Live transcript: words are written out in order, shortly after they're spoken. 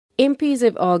MPs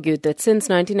have argued that since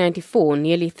 1994,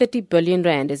 nearly 30 billion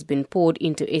rand has been poured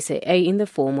into SAA in the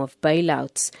form of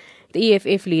bailouts. The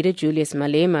EFF leader Julius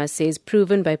Malema says,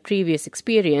 proven by previous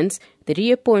experience, the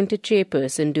reappointed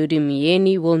chairperson Dudu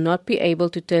Myeni will not be able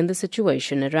to turn the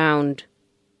situation around.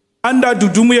 Under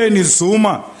Dudu Myeni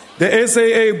Zuma, the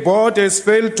SAA board has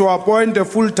failed to appoint a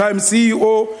full-time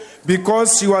CEO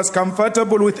because she was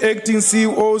comfortable with acting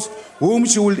CEOs whom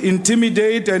she will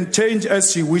intimidate and change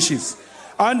as she wishes.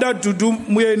 Under Dudu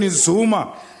Myeni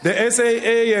Zuma, the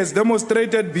SAA has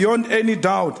demonstrated beyond any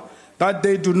doubt that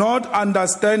they do not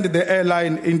understand the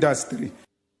airline industry.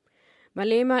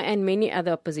 Malema and many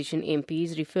other opposition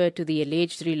MPs referred to the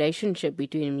alleged relationship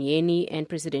between Myeni and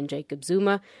President Jacob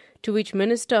Zuma, to which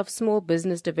Minister of Small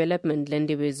Business Development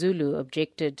Lindiwe Zulu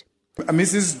objected.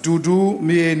 Mrs. Dudu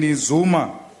Myeni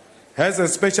Zuma has a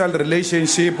special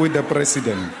relationship with the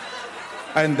President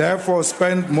and therefore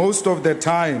spent most of the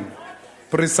time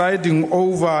presiding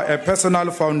over a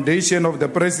personal foundation of the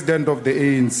President of the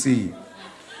ANC.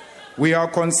 We are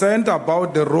concerned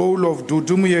about the role of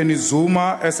Dudu Myeni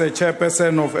Zuma as a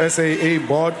chairperson of SAA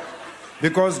board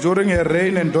because during her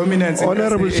reign and dominance in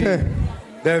SAA,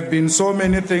 there have been so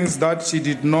many things that she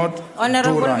did not do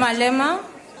right. Malema.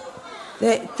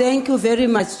 Thank you very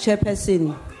much,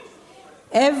 Chairperson.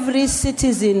 Every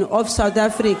citizen of South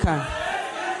Africa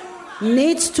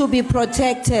needs to be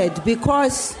protected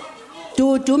because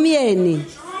Dudu Myeni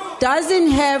doesn't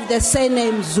have the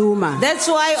surname Zuma. That's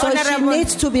why she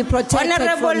needs to be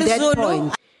protected from that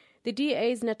point. The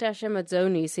DA's Natasha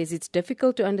Mazzoni says it's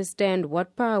difficult to understand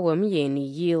what power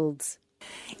Myeni yields.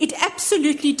 It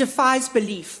absolutely defies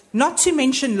belief, not to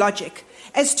mention logic,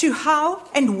 as to how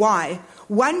and why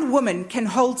one woman can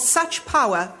hold such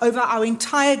power over our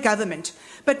entire government,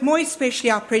 but more especially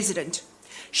our president.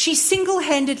 She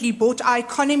single-handedly brought our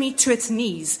economy to its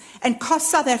knees and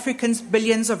cost South Africans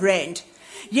billions of rand.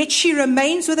 Yet she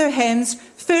remains with her hands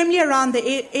firmly around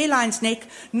the airline's neck,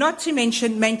 not to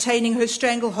mention maintaining her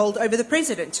stranglehold over the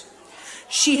president.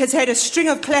 She has had a string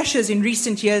of clashes in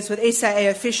recent years with SAA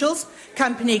officials,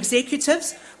 company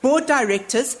executives, board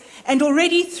directors, and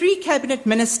already 3 cabinet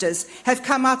ministers have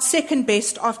come out second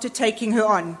best after taking her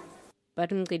on. But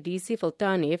Mqedisi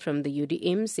Fultane from the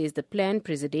UDM says the planned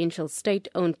presidential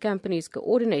state-owned companies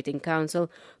coordinating council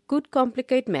could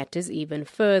complicate matters even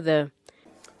further.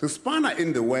 The spanner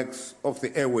in the works of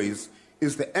the airways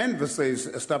is the envisaged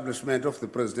establishment of the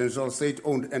Presidential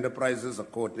State-Owned Enterprises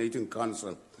Coordinating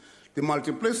Council. The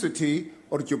multiplicity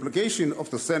or duplication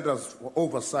of the Centers for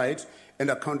Oversight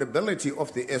and Accountability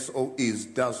of the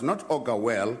SOEs does not augur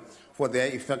well for their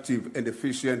effective and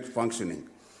efficient functioning.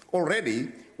 Already,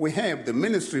 we have the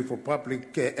Ministry for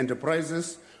Public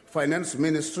Enterprises, Finance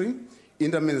Ministry,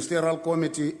 Interministerial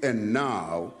Committee, and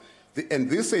now the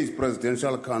envisaged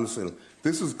Presidential Council.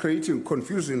 This is creating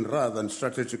confusion rather than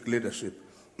strategic leadership.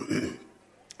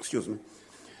 Excuse me.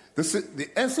 The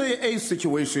SAA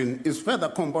situation is further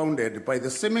compounded by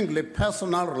the seemingly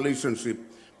personal relationship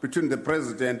between the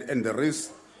President and the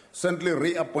recently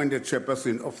reappointed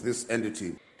chairperson of this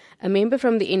entity. A member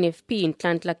from the NFP in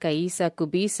Nhlanhla Kaisa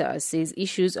Kubisa says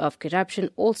issues of corruption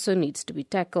also needs to be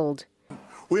tackled.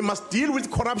 We must deal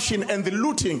with corruption and the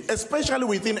looting, especially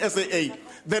within SAA.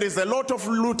 There is a lot of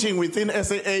looting within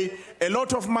SAA, a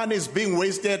lot of money is being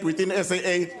wasted within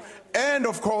SAA, and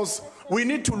of course, we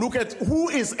need to look at who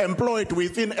is employed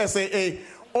within SAA,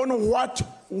 on what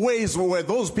ways were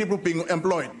those people being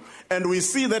employed. And we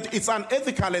see that it's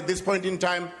unethical at this point in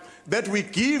time that we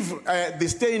give the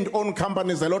state-owned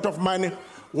companies a lot of money,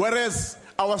 whereas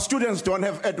our students don't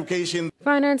have education.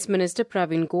 Finance Minister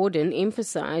Pravin Gordhan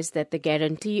emphasized that the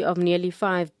guarantee of nearly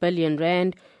 5 billion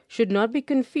rand should not be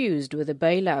confused with a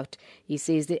bailout. He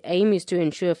says the aim is to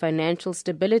ensure financial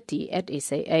stability at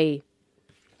SAA.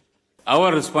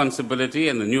 Our responsibility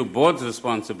and the new board's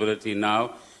responsibility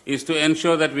now is to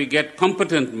ensure that we get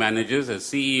competent managers as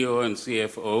CEO and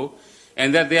CFO,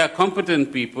 and that they are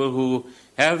competent people who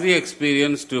have the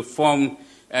experience to form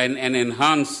and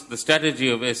enhance the strategy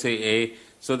of SAA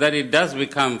so that it does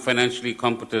become financially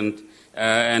competent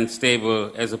and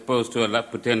stable as opposed to a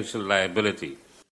potential liability.